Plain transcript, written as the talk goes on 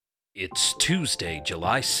It's Tuesday,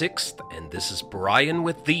 July 6th, and this is Brian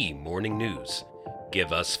with the Morning News.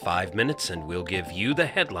 Give us 5 minutes and we'll give you the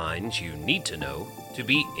headlines you need to know to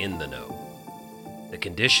be in the know. The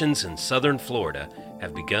conditions in southern Florida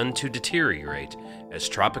have begun to deteriorate as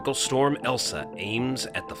Tropical Storm Elsa aims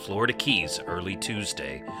at the Florida Keys early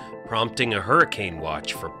Tuesday, prompting a hurricane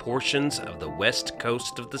watch for portions of the west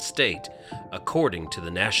coast of the state, according to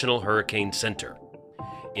the National Hurricane Center.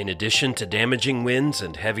 In addition to damaging winds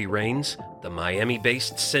and heavy rains, the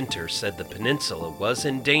Miami-based center said the peninsula was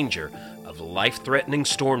in danger of life-threatening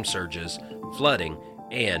storm surges, flooding,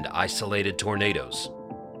 and isolated tornadoes.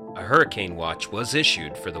 A hurricane watch was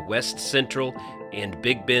issued for the west central and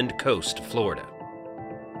Big Bend coast of Florida.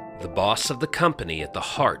 The boss of the company at the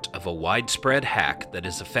heart of a widespread hack that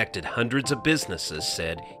has affected hundreds of businesses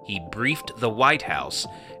said he briefed the White House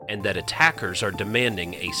and that attackers are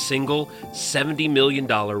demanding a single $70 million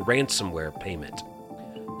ransomware payment.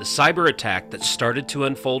 The cyber attack that started to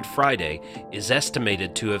unfold Friday is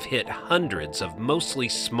estimated to have hit hundreds of mostly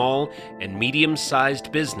small and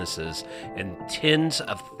medium-sized businesses and tens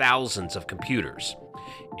of thousands of computers.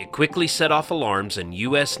 It quickly set off alarms in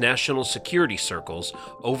U.S. national security circles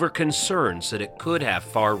over concerns that it could have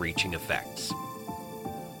far-reaching effects.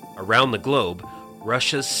 Around the globe,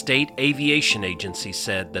 Russia's state aviation agency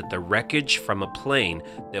said that the wreckage from a plane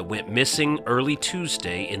that went missing early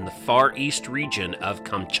Tuesday in the far east region of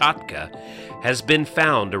Kamchatka has been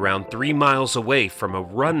found around 3 miles away from a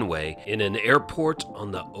runway in an airport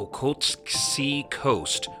on the Okhotsk Sea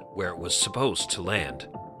coast where it was supposed to land.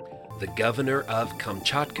 The governor of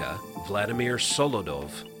Kamchatka, Vladimir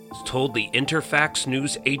Solodov, told the Interfax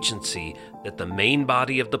news agency that the main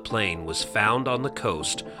body of the plane was found on the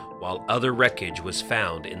coast, while other wreckage was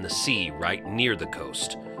found in the sea right near the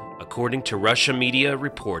coast. According to Russian media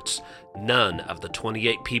reports, none of the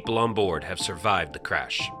 28 people on board have survived the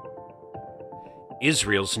crash.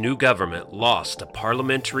 Israel's new government lost a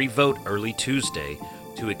parliamentary vote early Tuesday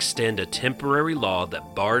to extend a temporary law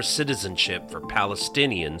that bars citizenship for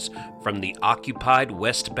Palestinians from the occupied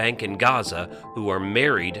West Bank and Gaza who are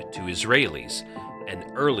married to Israelis, an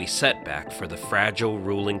early setback for the fragile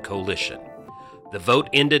ruling coalition. The vote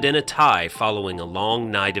ended in a tie following a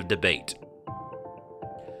long night of debate.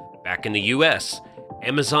 Back in the U.S.,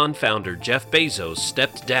 Amazon founder Jeff Bezos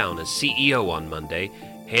stepped down as CEO on Monday,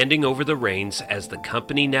 handing over the reins as the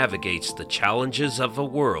company navigates the challenges of a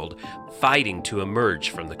world fighting to emerge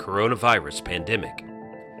from the coronavirus pandemic.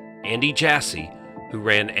 Andy Jassy, who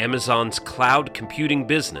ran Amazon's cloud computing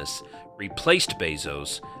business, replaced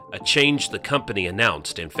Bezos, a change the company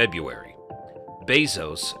announced in February.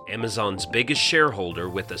 Bezos, Amazon's biggest shareholder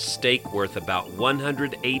with a stake worth about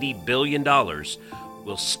 $180 billion,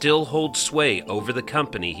 will still hold sway over the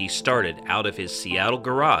company he started out of his Seattle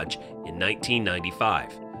garage in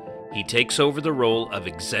 1995. He takes over the role of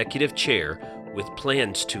executive chair with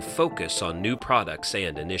plans to focus on new products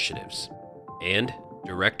and initiatives. And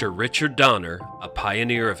director Richard Donner, a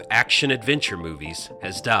pioneer of action-adventure movies,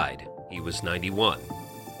 has died. He was 91.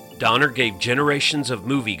 Donner gave generations of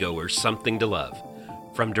moviegoers something to love.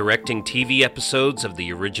 From directing TV episodes of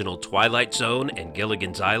the original Twilight Zone and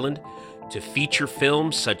Gilligan's Island, to feature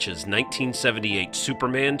films such as 1978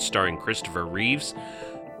 Superman starring Christopher Reeves,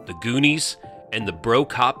 The Goonies, and the bro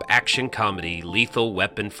cop action comedy Lethal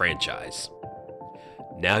Weapon franchise.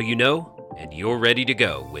 Now you know, and you're ready to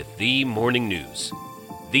go with the Morning News.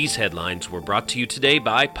 These headlines were brought to you today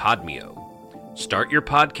by Podmeo. Start your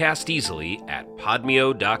podcast easily at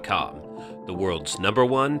podmeo.com, the world's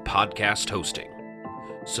 #1 podcast hosting.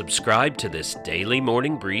 Subscribe to this daily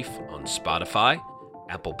morning brief on Spotify,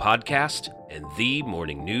 Apple Podcast, and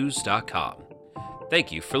themorningnews.com.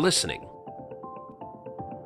 Thank you for listening.